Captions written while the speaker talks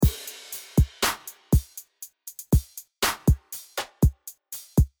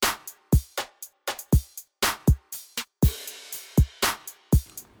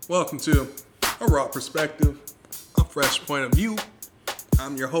Welcome to A Raw Perspective, a fresh point of view.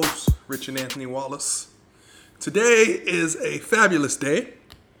 I'm your host, Richard Anthony Wallace. Today is a fabulous day,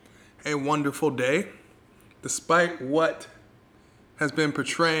 a wonderful day, despite what has been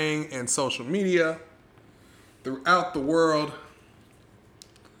portraying in social media throughout the world.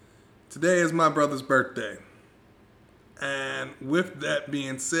 Today is my brother's birthday. And with that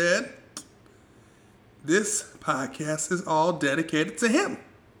being said, this podcast is all dedicated to him.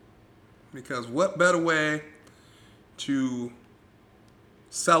 Because what better way to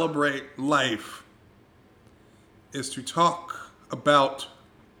celebrate life is to talk about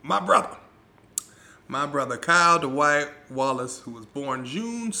my brother. My brother Kyle Dwight Wallace, who was born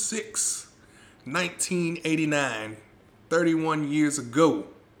June 6, 1989, 31 years ago.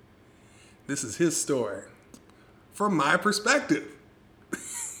 This is his story from my perspective.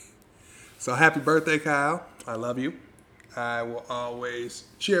 So happy birthday, Kyle. I love you. I will always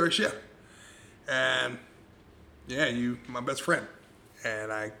cherish you. And yeah, you my best friend.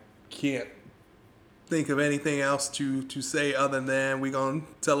 And I can't think of anything else to say other than we're going to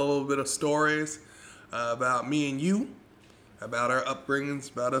tell a little bit of stories about me and you, about our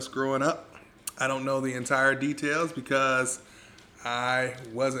upbringings, about us growing up. I don't know the entire details because I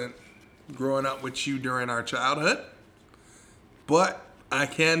wasn't growing up with you during our childhood. But I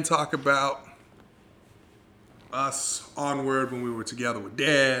can talk about us onward when we were together with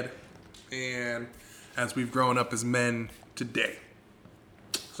Dad and as we've grown up as men today.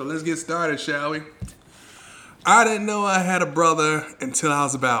 So let's get started, shall we? I didn't know I had a brother until I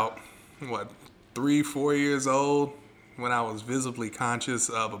was about, 3-4 years old, when I was visibly conscious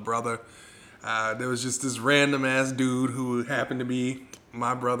of a brother. There was just this random ass dude who happened to be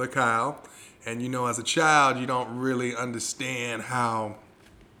my brother Kyle. And as a child, you don't really understand how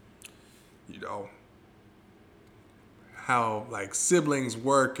like siblings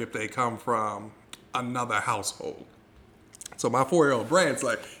work if they come from another household. So my 4-year-old brain's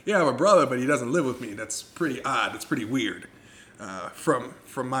like, yeah, I have a brother, but he doesn't live with me. That's pretty odd. That's pretty weird from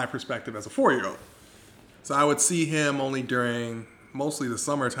my perspective as a 4-year-old. So I would see him only during mostly the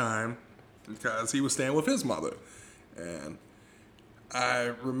summertime because he was staying with his mother. And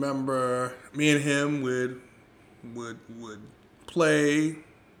I remember me and him would play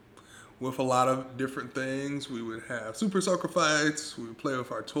with a lot of different things. We would have super soaker fights, we would play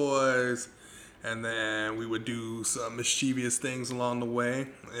with our toys, and then we would do some mischievous things along the way.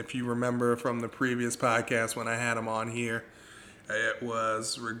 If you remember from the previous podcast when I had him on here, it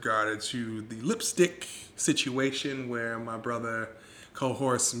was regarded to the lipstick situation where my brother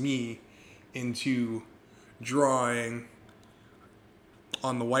coerced me into drawing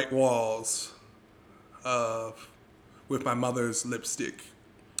on the white walls with my mother's lipstick.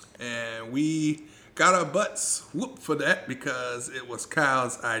 And we got our butts whooped for that because it was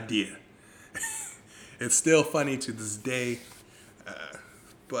Kyle's idea. It's still funny to this day,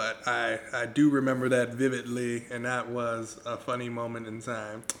 but I do remember that vividly, and that was a funny moment in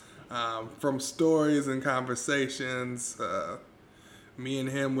time. From stories and conversations, me and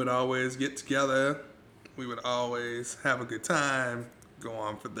him would always get together. We would always have a good time, go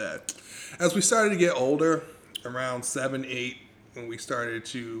on for that. As we started to get older, around 7, 8, when we started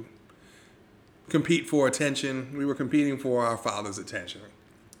to compete for attention, we were competing for our father's attention.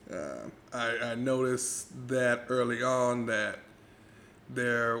 I noticed that early on that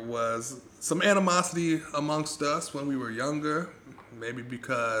there was some animosity amongst us when we were younger, maybe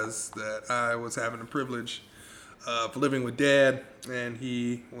because that I was having the privilege of living with Dad and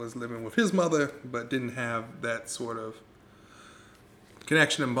he was living with his mother, but didn't have that sort of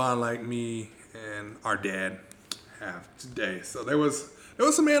connection and bond like me and our dad have today. So there was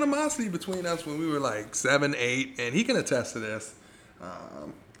some animosity between us when we were like 7, 8, and he can attest to this.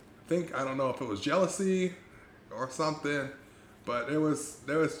 I don't know if it was jealousy or something, but there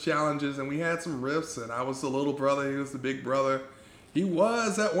was challenges and we had some rifts, and I was the little brother, he was the big brother. He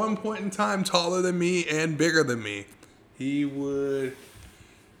was at one point in time taller than me and bigger than me. He would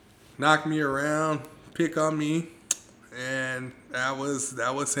knock me around, pick on me, and that was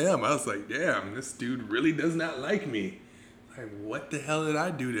him. I was like, damn, this dude really does not like me. Like, what the hell did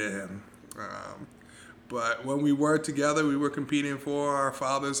I do to him? But when we were together, we were competing for our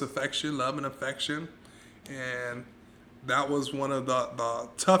father's affection, love and affection. And that was one of the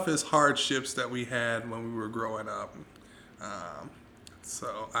toughest hardships that we had when we were growing up.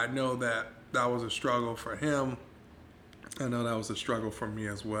 So I know that was a struggle for him. I know that was a struggle for me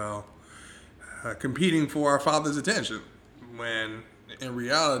as well. Competing for our father's attention, when in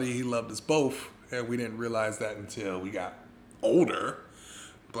reality he loved us both, and we didn't realize that until we got older.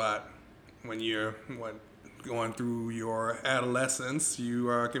 But when going through your adolescence, you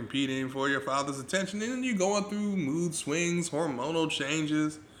are competing for your father's attention, and you're going through mood swings, hormonal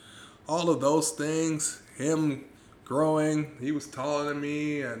changes, all of those things. Him growing, he was taller than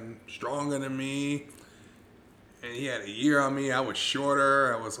me and stronger than me, and he had a year on me. I was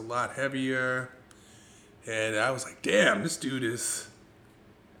shorter, I was a lot heavier, and I was like, damn, this dude is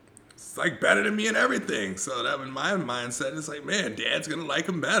it's like better than me in everything. So that in my mindset, it's like, man, Dad's gonna like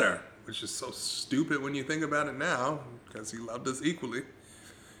him better, which is so stupid when you think about it now, because he loved us equally.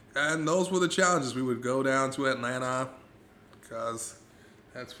 And those were the challenges. We would go down to Atlanta because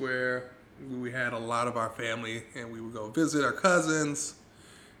that's where we had a lot of our family, and we would go visit our cousins.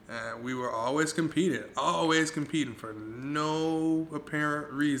 And we were always competing for no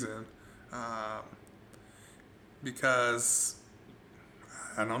apparent reason, because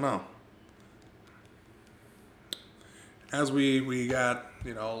I don't know. As we got a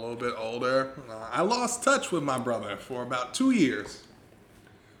little bit older, I lost touch with my brother for about 2 years.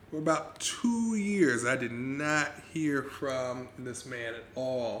 For about 2 years, I did not hear from this man at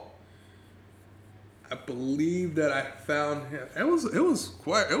all. I believe that I found him. It was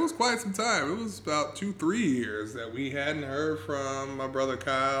quite some time. It was about 2-3 years that we hadn't heard from my brother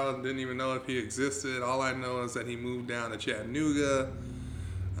Kyle. Didn't even know if he existed. All I know is that he moved down to Chattanooga,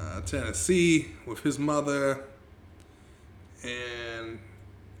 Tennessee, with his mother, and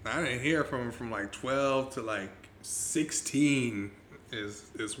I didn't hear from him from like 12 to like 16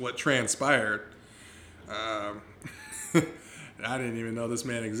 is what transpired. I didn't even know this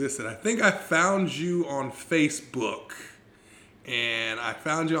man existed. I think I found you on Facebook. And I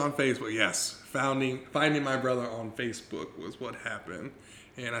found you on Facebook. Yes, finding my brother on Facebook was what happened.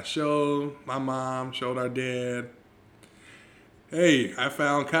 And I showed my mom, showed our dad, hey, I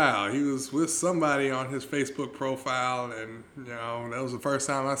found Kyle. He was with somebody on his Facebook profile, and that was the first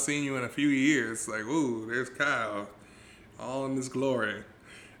time I seen you in a few years. Like, ooh, there's Kyle, all in his glory.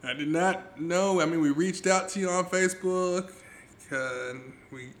 I did not know. I mean, we reached out to you on Facebook, and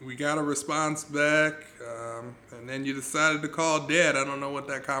we got a response back, and then you decided to call Dad. I don't know what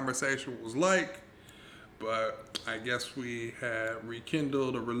that conversation was like, but I guess we had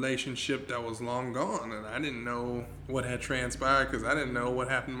rekindled a relationship that was long gone, and I didn't know what had transpired because I didn't know what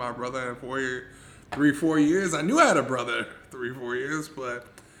happened to my brother in 4 years. I knew I had a brother 3-4 years, but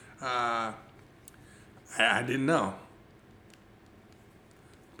I didn't know.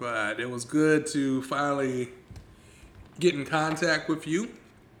 But it was good to finally get in contact with you,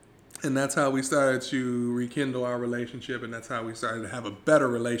 and that's how we started to rekindle our relationship, and that's how we started to have a better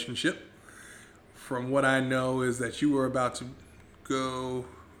relationship. From what I know is that you were about to go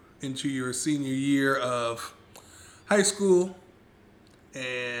into your senior year of high school,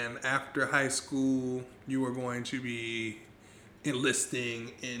 and after high school, you were going to be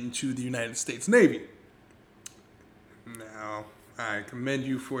enlisting into the United States Navy. Now, I commend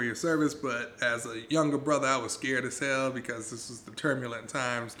you for your service, but as a younger brother, I was scared as hell because this was the turbulent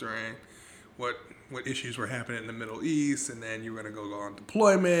times during what issues were happening in the Middle East, and then you were going to go on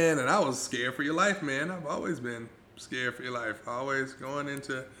deployment, and I was scared for your life, man. I've always been scared for your life, always going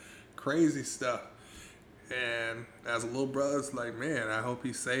into crazy stuff. And as a little brother, it's like, man, I hope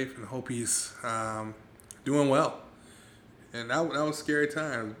he's safe and hope he's doing well. And that was scary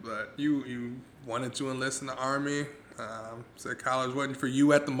times, but you wanted to enlist in the Army. Said college wasn't for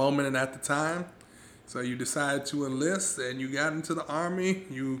you at the moment and at the time. So you decided to enlist, and you got into the Army.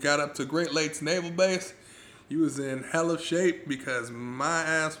 You got up to Great Lakes Naval Base. You was in hell of shape because my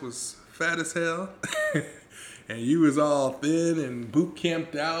ass was fat as hell. And you was all thin and boot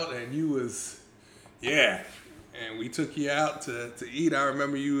camped out, and you was, yeah. And we took you out to eat. I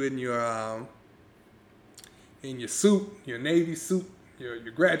remember you in your suit, your Navy suit,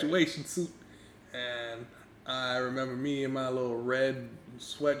 your graduation suit. And I remember me in my little red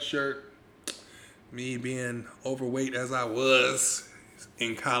sweatshirt, me being overweight as I was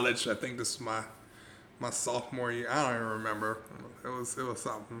in college. I think this is my sophomore year. I don't even remember. It was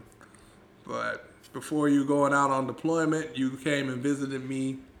something. But before you going out on deployment, you came and visited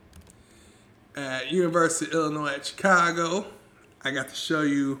me at University of Illinois at Chicago. I got to show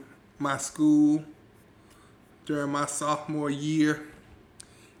you my school during my sophomore year,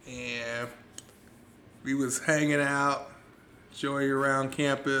 and we was hanging out, showing you around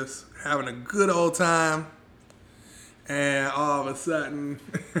campus, having a good old time, and all of a sudden,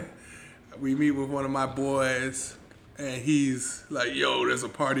 we meet with one of my boys, and he's like, yo, there's a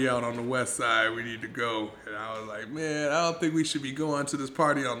party out on the west side, we need to go. And I was like, man, I don't think we should be going to this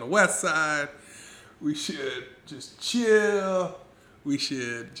party on the west side. We should just chill. We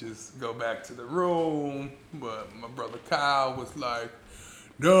should just go back to the room. But my brother Kyle was like,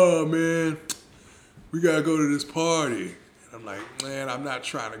 no, man, we gotta go to this party. And I'm like, man, I'm not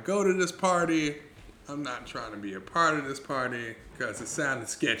trying to go to this party. I'm not trying to be a part of this party because it sounded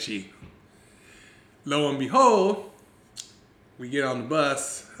sketchy. Lo and behold, we get on the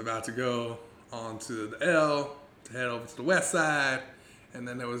bus, about to go onto the L to head over to the west side. And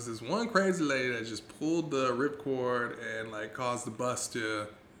then there was this one crazy lady that just pulled the ripcord and like caused the bus to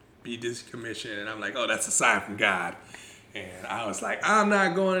be decommissioned. And I'm like, oh, that's a sign from God. And I was like, I'm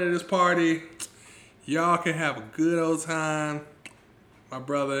not going to this party. Y'all can have a good old time. My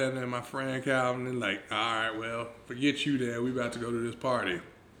brother and then my friend Calvin, and like, all right, well, forget you then. We about to go to this party.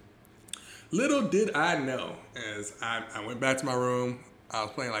 Little did I know, as I went back to my room, I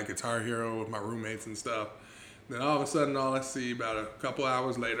was playing like Guitar Hero with my roommates and stuff. Then all of a sudden, all I see about a couple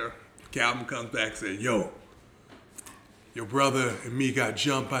hours later, Calvin comes back and said, yo, your brother and me got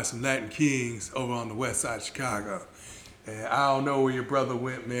jumped by some Latin Kings over on the west side of Chicago. And I don't know where your brother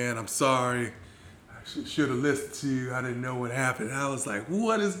went, man. I'm sorry. I should have listened to you. I didn't know what happened. And I was like,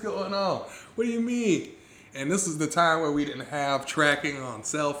 what is going on? What do you mean? And this is the time where we didn't have tracking on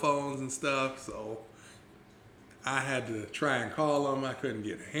cell phones and stuff. So I had to try and call him. I couldn't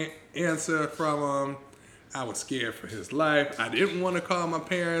get an answer from him. I was scared for his life. I didn't want to call my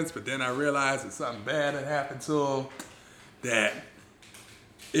parents, but then I realized that something bad had happened to him, that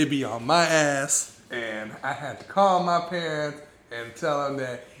it'd be on my ass. And I had to call my parents and tell them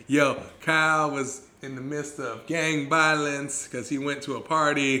that, yo, Kyle was in the midst of gang violence because he went to a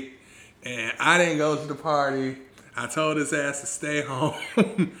party and I didn't go to the party. I told his ass to stay home.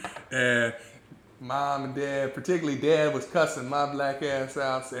 And Mom and Dad, particularly Dad, was cussing my black ass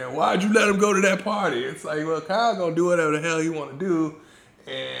out, saying, why'd you let him go to that party? It's like, well, Kyle gonna do whatever the hell he wanna do.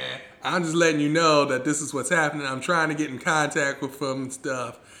 And I'm just letting you know that this is what's happening. I'm trying to get in contact with him and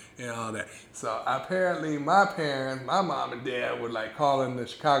stuff and all that. So apparently my parents, my mom and dad were like calling the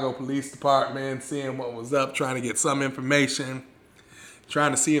Chicago Police Department, seeing what was up, trying to get some information,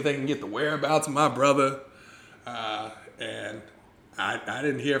 trying to see if they can get the whereabouts of my brother. And I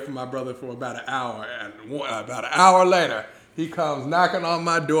didn't hear from my brother for about an hour. And about an hour later, he comes knocking on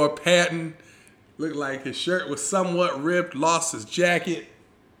my door, panting. Looked like his shirt was somewhat ripped, lost his jacket.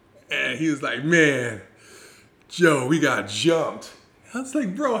 And he was like, man, Joe, we got jumped. I was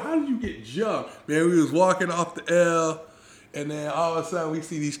like, bro, how did you get jumped? Man, we was walking off the L, and then all of a sudden we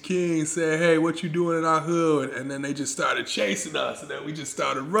see these kings say, hey, what you doing in our hood? And then they just started chasing us, and then we just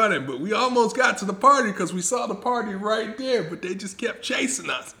started running. But we almost got to the party because we saw the party right there, but they just kept chasing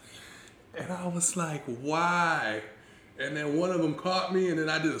us. And I was like, why? And then one of them caught me, and then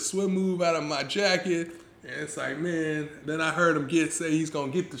I did a swim move out of my jacket. And it's like, man, then I heard him say he's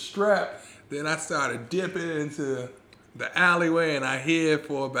going to get the strap. Then I started dipping into the alleyway, and I hid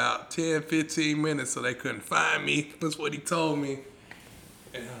for about 10, 15 minutes so they couldn't find me. That's what he told me.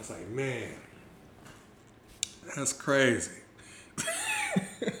 And I was like, man, that's crazy.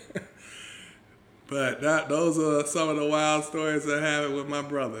 But those are some of the wild stories I have with my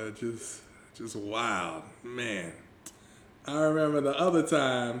brother. Just wild, man. I remember the other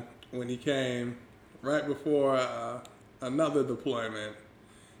time when he came, right before another deployment,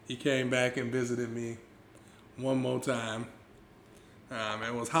 he came back and visited me one more time.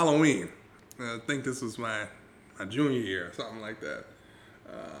 It was Halloween. I think this was my junior year or something like that.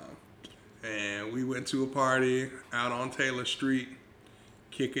 And we went to a party out on Taylor Street,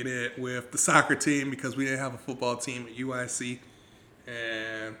 kicking it with the soccer team because we didn't have a football team at UIC.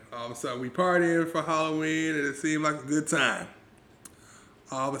 And all of a sudden we partying for Halloween and it seemed like a good time.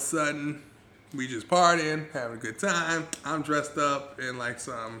 All of a sudden we just partying, having a good time. I'm dressed up in like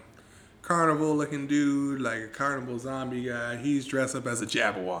some carnival looking dude, like a carnival zombie guy. He's dressed up as a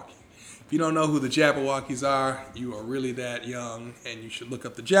Jabberwocky. If you don't know who the Jabberwockies are, you are really that young and you should look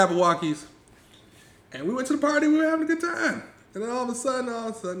up the Jabberwockies. And we went to the party, we were having a good time. And then all of a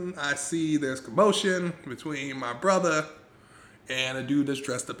sudden, I see there's commotion between my brother and a dude that's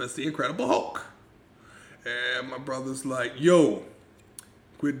dressed up as the Incredible Hulk. And my brother's like, yo,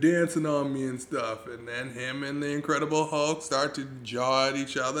 quit dancing on me and stuff. And then him and the Incredible Hulk start to jaw at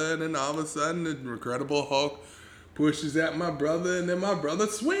each other. And then all of a sudden, the Incredible Hulk pushes at my brother. And then my brother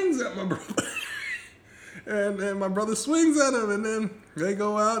swings at my brother. And then my brother swings at him. And then they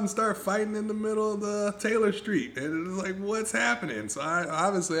go out and start fighting in the middle of the Taylor Street. And it's like, what's happening? So I'm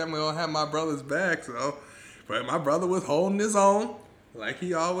going to have my brother's back. But my brother was holding his own like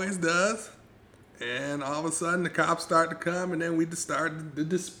he always does. And all of a sudden, the cops start to come, and then we just start to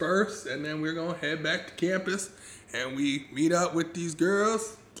disperse, and then we're going to head back to campus, and we meet up with these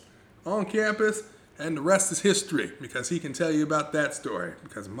girls on campus, and the rest is history, because he can tell you about that story,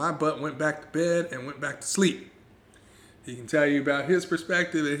 because my butt went back to bed and went back to sleep. He can tell you about his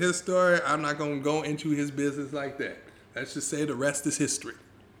perspective and his story. I'm not going to go into his business like that. Let's just say the rest is history.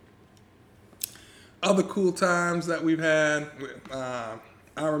 Other cool times that we've had, I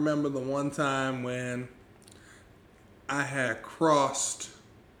remember the one time when I had crossed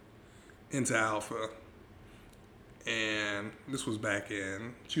into Alpha, and this was back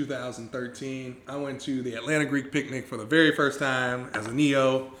in 2013. I went to the Atlanta Greek Picnic for the very first time as a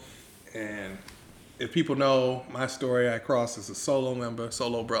Neo, and if people know my story, I crossed as a solo member,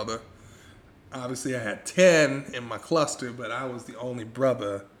 solo brother. Obviously, I had 10 in my cluster, but I was the only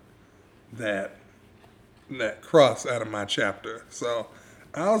brother that crossed out of my chapter. So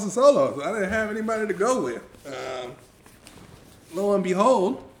I was a solo, so I didn't have anybody to go with. Lo and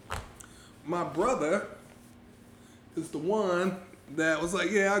behold, my brother is the one that was like,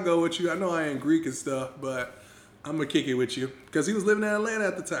 yeah, I'll go with you. I know I ain't Greek and stuff, but I'm going to kick it with you. Because he was living in Atlanta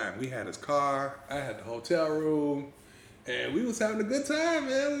at the time. We had his car. I had the hotel room. And we was having a good time,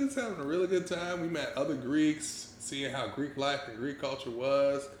 man. We was having a really good time. We met other Greeks, seeing how Greek life and Greek culture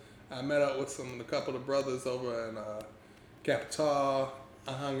was. I met up with a couple of brothers over in Capital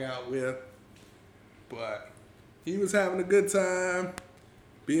I hung out with. But he was having a good time.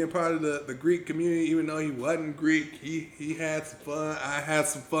 Being part of the Greek community, even though he wasn't Greek, he had some fun. I had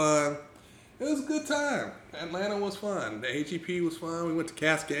some fun. It was a good time. Atlanta was fun. The HEP was fun. We went to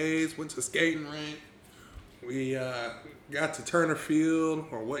Cascades, went to a skating rink. We got to Turner Field,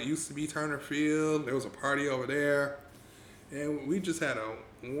 or what used to be Turner Field. There was a party over there. And we just had a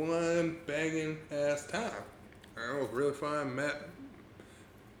one banging ass time. It was really fun.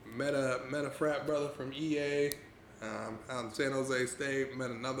 Met a frat brother from EA out in San Jose State.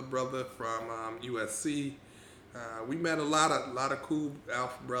 Met another brother from USC. We met a lot of cool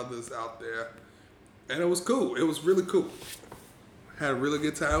Alpha brothers out there, and it was cool. It was really cool. Had a really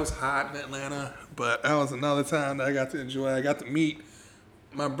good time. It was hot in Atlanta, but that was another time that I got to enjoy. I got to meet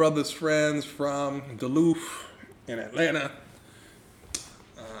my brother's friends from Duluth in Atlanta.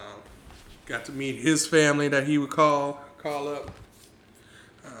 Got to meet his family that he would call up.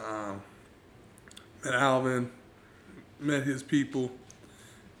 Met Alvin, met his people,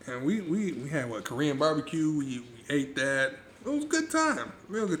 and we had Korean barbecue. We ate that. It was a good time,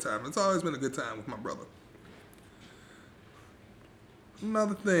 real good time. It's always been a good time with my brother.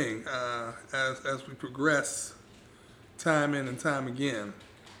 Another thing, as we progress, time in and time again,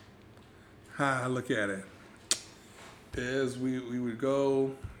 how I look at it is we would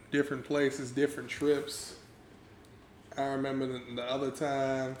go different places, different trips. I remember the other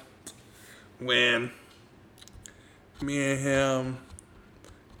time when me and him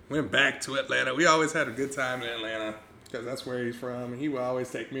went back to Atlanta. We always had a good time in Atlanta because that's where he's from. He would always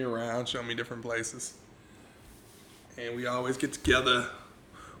take me around, show me different places. And we always get together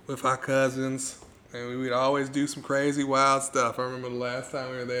with our cousins. And we would always do some crazy, wild stuff. I remember the last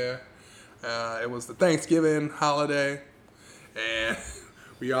time we were there. It was the Thanksgiving holiday. And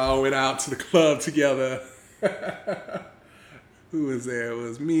we all went out to the club together. Who was there? It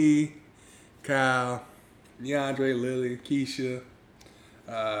was me, Kyle, DeAndre, Lily, Keisha,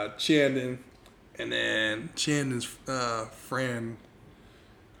 Chandon, and then Chandon's friend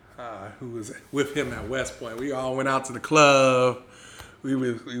who was with him at West Point. We all went out to the club. We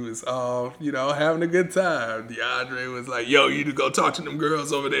was all, having a good time. DeAndre was like, yo, you need to go talk to them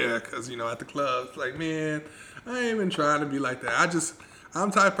girls over there. Because, at the club, it's like, man, I ain't even trying to be like that. I'm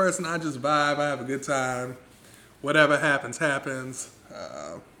the type of person, I just vibe. I have a good time. Whatever happens, happens.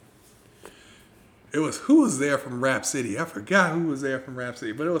 Who was there from Rap City? I forgot who was there from Rap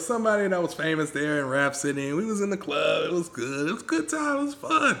City. But it was somebody that was famous there in Rap City. And we was in the club. It was good. It was a good time. It was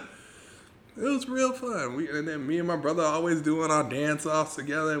fun. It was real fun. And then me and my brother always doing our dance-offs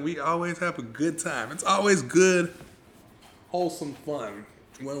together. And we always have a good time. It's always good, wholesome fun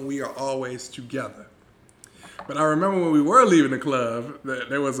when we are always together. But I remember when we were leaving the club,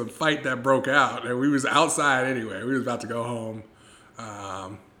 there was a fight that broke out. And we was outside anyway. We was about to go home.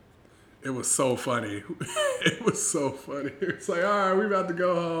 It was so funny. It was so funny. It's like, all right, we about to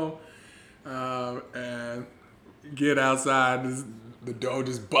go home. And get outside. The door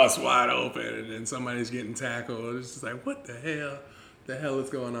just busts wide open. And then somebody's getting tackled. It's just like, what the hell? The hell is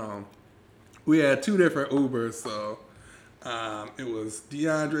going on? We had two different Ubers. So it was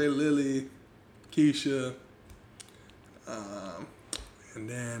DeAndre, Lily, Keisha. And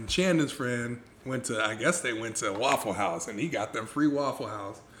then Chandon's friend went to Waffle House. And he got them free Waffle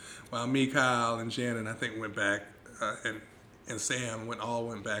House. While me, Kyle, and Shannon, I think, went back, and Sam went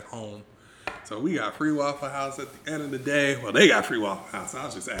back home. So we got free Waffle House at the end of the day. Well, they got free Waffle House. I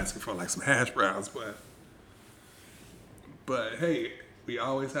was just asking for some hash browns, but hey, We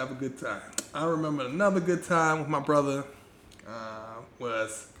always have a good time. I remember another good time with my brother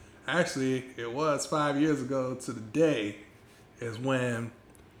was actually, it was 5 years ago to the day is when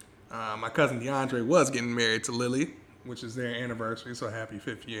my cousin DeAndre was getting married to Lily, which is their anniversary. So happy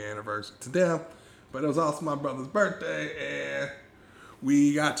 50th anniversary to them. But it was also my brother's birthday, and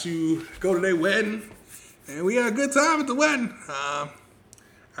we got to go to their wedding, and we had a good time at the wedding.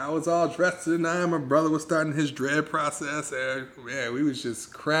 I was all dressed to the nine. My brother was starting his dread process, and man, we was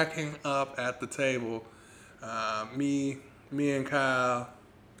just cracking up at the table. Me and Kyle,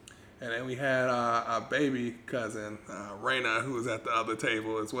 and then we had our baby cousin, Raina, who was at the other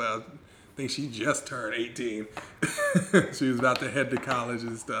table as well. I think she just turned 18. She was about to head to college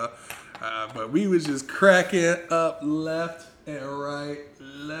and stuff. But we was just cracking up left and right.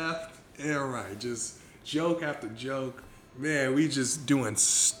 Just joke after joke. Man, we just doing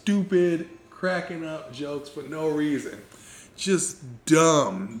stupid, cracking up jokes for no reason. Just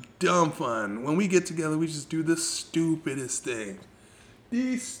dumb fun. When we get together, we just do the stupidest things.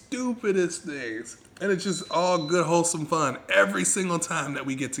 These stupidest things. And it's just all good, wholesome fun every single time that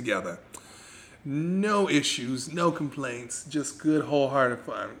we get together. No issues, no complaints, just good, wholehearted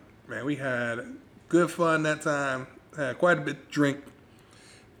fun. Man, we had good fun that time. Had quite a bit to drink.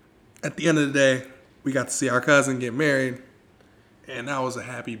 At the end of the day, we got to see our cousin get married, and that was a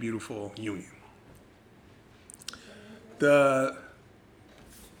happy, beautiful union. The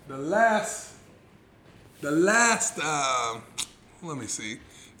last, let me see,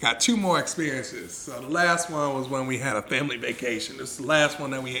 got two more experiences. So the last one was when we had a family vacation. This is the last one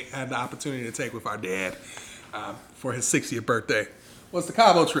that we had the opportunity to take with our dad for his 60th birthday. Was the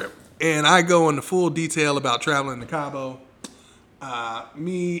Cabo trip. And I go into full detail about traveling to Cabo.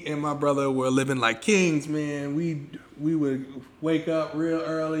 Me and my brother were living like kings, man. We would wake up real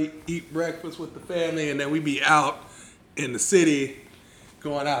early, eat breakfast with the family, and then we'd be out in the city,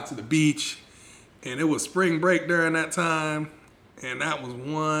 going out to the beach. And it was spring break during that time, and that was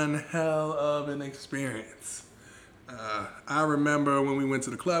one hell of an experience. I remember when we went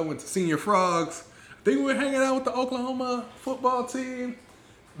to the club, went to Senior Frogs. I think we were hanging out with the Oklahoma football team.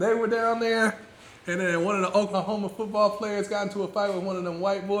 They were down there. And then one of the Oklahoma football players got into a fight with one of them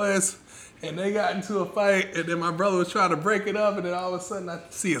white boys, and they got into a fight, and then my brother was trying to break it up, and then all of a sudden I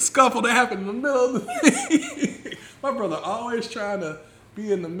see a scuffle that happened in the middle of the thing. My brother always trying to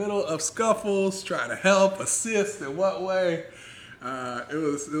be in the middle of scuffles, trying to help, assist, in what way. It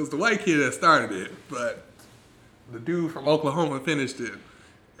was the white kid that started it, but the dude from Oklahoma finished it.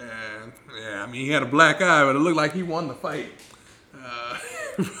 And yeah, I mean, he had a black eye, but it looked like he won the fight.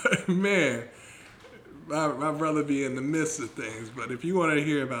 But man, my brother be in the midst of things. But if you want to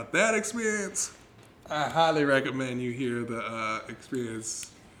hear about that experience, I highly recommend you hear the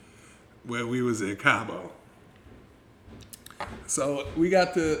experience where we was in Cabo. So we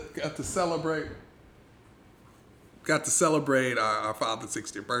got to celebrate our father's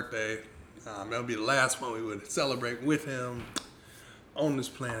 60th birthday. That'll be the last one we would celebrate with him on this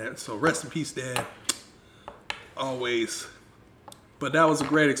planet. So rest in peace, Dad. Always. But that was a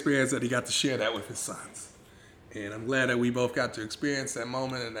great experience that he got to share that with his sons. And I'm glad that we both got to experience that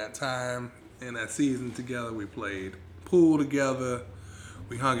moment and that time and that season together. We played pool together.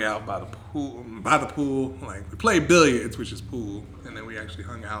 We hung out by the pool. Like, we played billiards, which is pool, and then we actually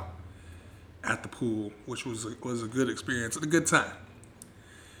hung out at the pool, which was a good experience and a good time.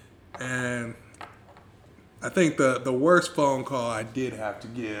 And I think the worst phone call I did have to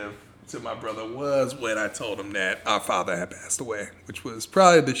give to my brother was when I told him that our father had passed away, which was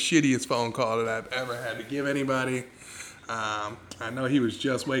probably the shittiest phone call that I've ever had to give anybody. I know he was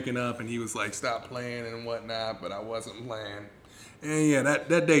just waking up and he was like, stop playing and whatnot, but I wasn't playing. And yeah,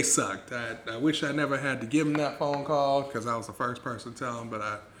 that day sucked. I wish I never had to give him that phone call because I was the first person to tell him,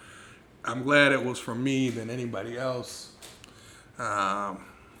 but I'm glad it was from me than anybody else. So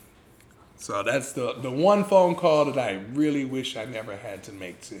that's the one phone call that I really wish I never had to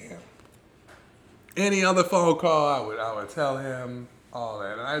make to him. Any other phone call, I would tell him all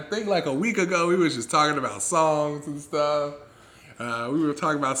that. And I think like a week ago, we was just talking about songs and stuff. We were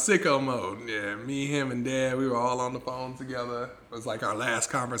talking about Sicko Mode. Yeah, me, him, and Dad, we were all on the phone together. It was like our last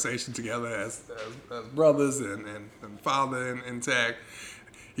conversation together as brothers and father and tag.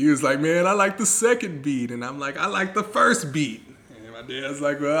 He was like, man, I like the second beat. And I'm like, I like the first beat. And my dad's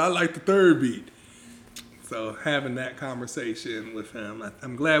like, well, I like the third beat. So having that conversation with him,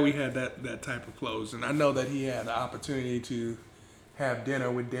 I'm glad we had that type of close. And I know that he had the opportunity to have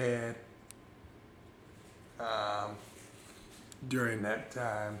dinner with Dad during that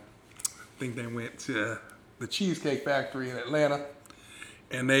time. I think they went to the Cheesecake Factory in Atlanta,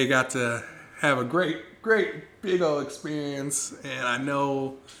 and they got to have a great, big old experience. And I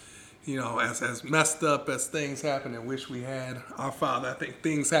know, as messed up as things happen and wish we had our father, I think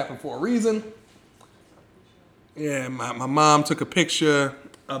things happen for a reason. And my mom took a picture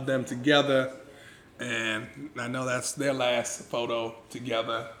of them together, and I know that's their last photo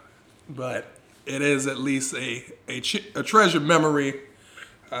together, but it is at least a treasured memory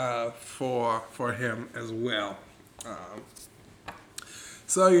for him as well.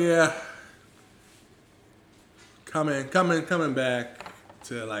 So yeah, coming back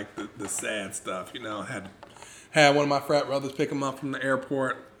to like the sad stuff. Had one of my frat brothers pick him up from the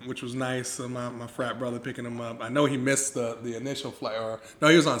airport, which was nice. So my frat brother picking him up. I know he missed the initial flight,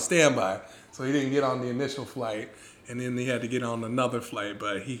 he was on standby, so he didn't get on the initial flight, and then he had to get on another flight.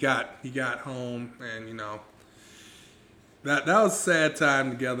 But he got home, and that was a sad time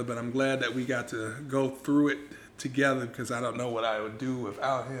together. But I'm glad that we got to go through it together, because I don't know what I would do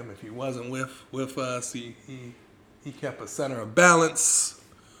without him if he wasn't with us. He kept a center of balance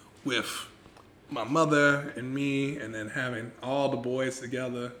with my mother and me, and then having all the boys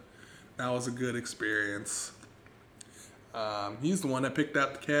together. That was a good experience. He's the one that picked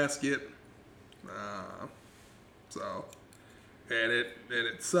out the casket. And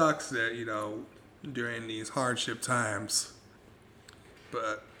it sucks that, during these hardship times,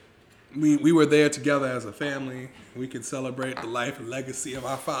 but we were there together as a family. We could celebrate the life and legacy of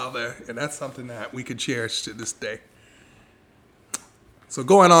our father, and that's something that we could cherish to this day. So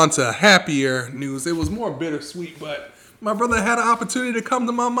going on to happier news, it was more bittersweet, but my brother had an opportunity to come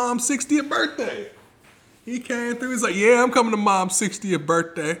to my mom's 60th birthday. He came through, he's like, yeah, I'm coming to mom's 60th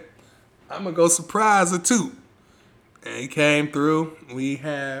birthday. I'm gonna go surprise her too. And he came through. We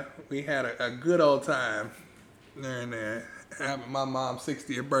had a good old time during there. Having my mom's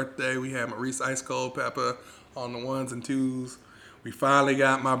 60th birthday, we had Maurice Ice Cold Pepper on the ones and twos. We finally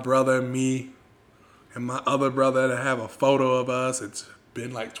got my brother, me, and my other brother to have a photo of us. It's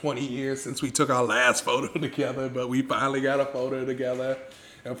been like 20 years since we took our last photo together, but we finally got a photo together.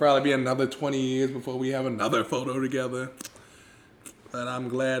 It'll probably be another 20 years before we have another photo together. But I'm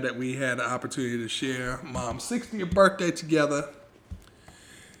glad that we had the opportunity to share Mom's 60th birthday together.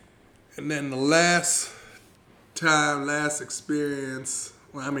 And then the last experience,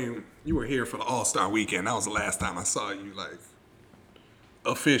 you were here for the All-Star Weekend. That was the last time I saw you,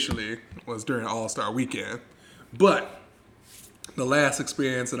 officially, was during All-Star Weekend. But the last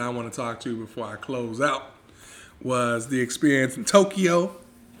experience that I want to talk to before I close out was the experience in Tokyo.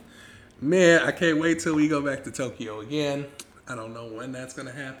 Man, I can't wait till we go back to Tokyo again. I don't know when that's going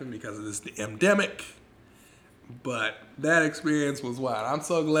to happen because of this endemic. But that experience was wild. I'm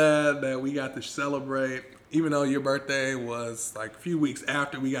so glad that we got to celebrate, even though your birthday was like a few weeks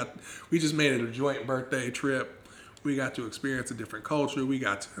after. We just made it a joint birthday trip. We got to experience a different culture. We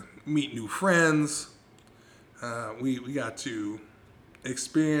got to meet new friends. We got to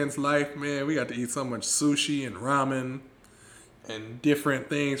experience life, man. We got to eat so much sushi and ramen and different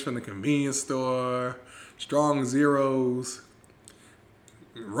things from the convenience store, Strong Zeros,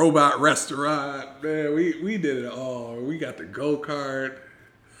 robot restaurant. Man, we did it all. We got the go-kart.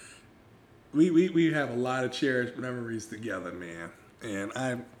 We have a lot of cherished memories together, man.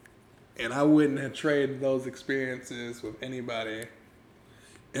 And I wouldn't have traded those experiences with anybody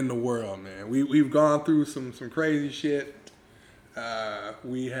in the world, man. We've gone through some crazy shit.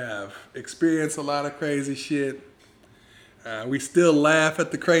 We have experienced a lot of crazy shit. We still laugh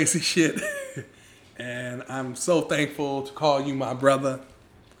at the crazy shit. And I'm so thankful to call you my brother.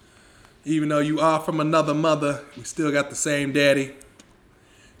 Even though you are from another mother, we still got the same daddy.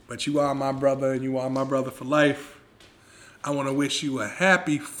 But you are my brother, and you are my brother for life. I want to wish you a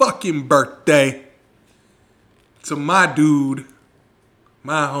happy fucking birthday to my dude,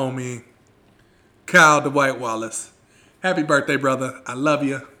 my homie, Kyle Dwight Wallace. Happy birthday, brother. I love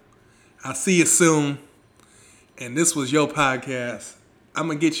you. I'll see you soon. And this was your podcast. I'm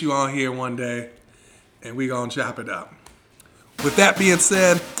going to get you on here one day, and we're going to chop it up. With that being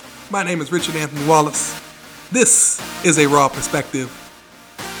said, my name is Richard Anthony Wallace. This is A Raw Perspective.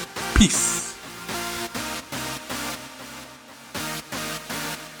 Peace.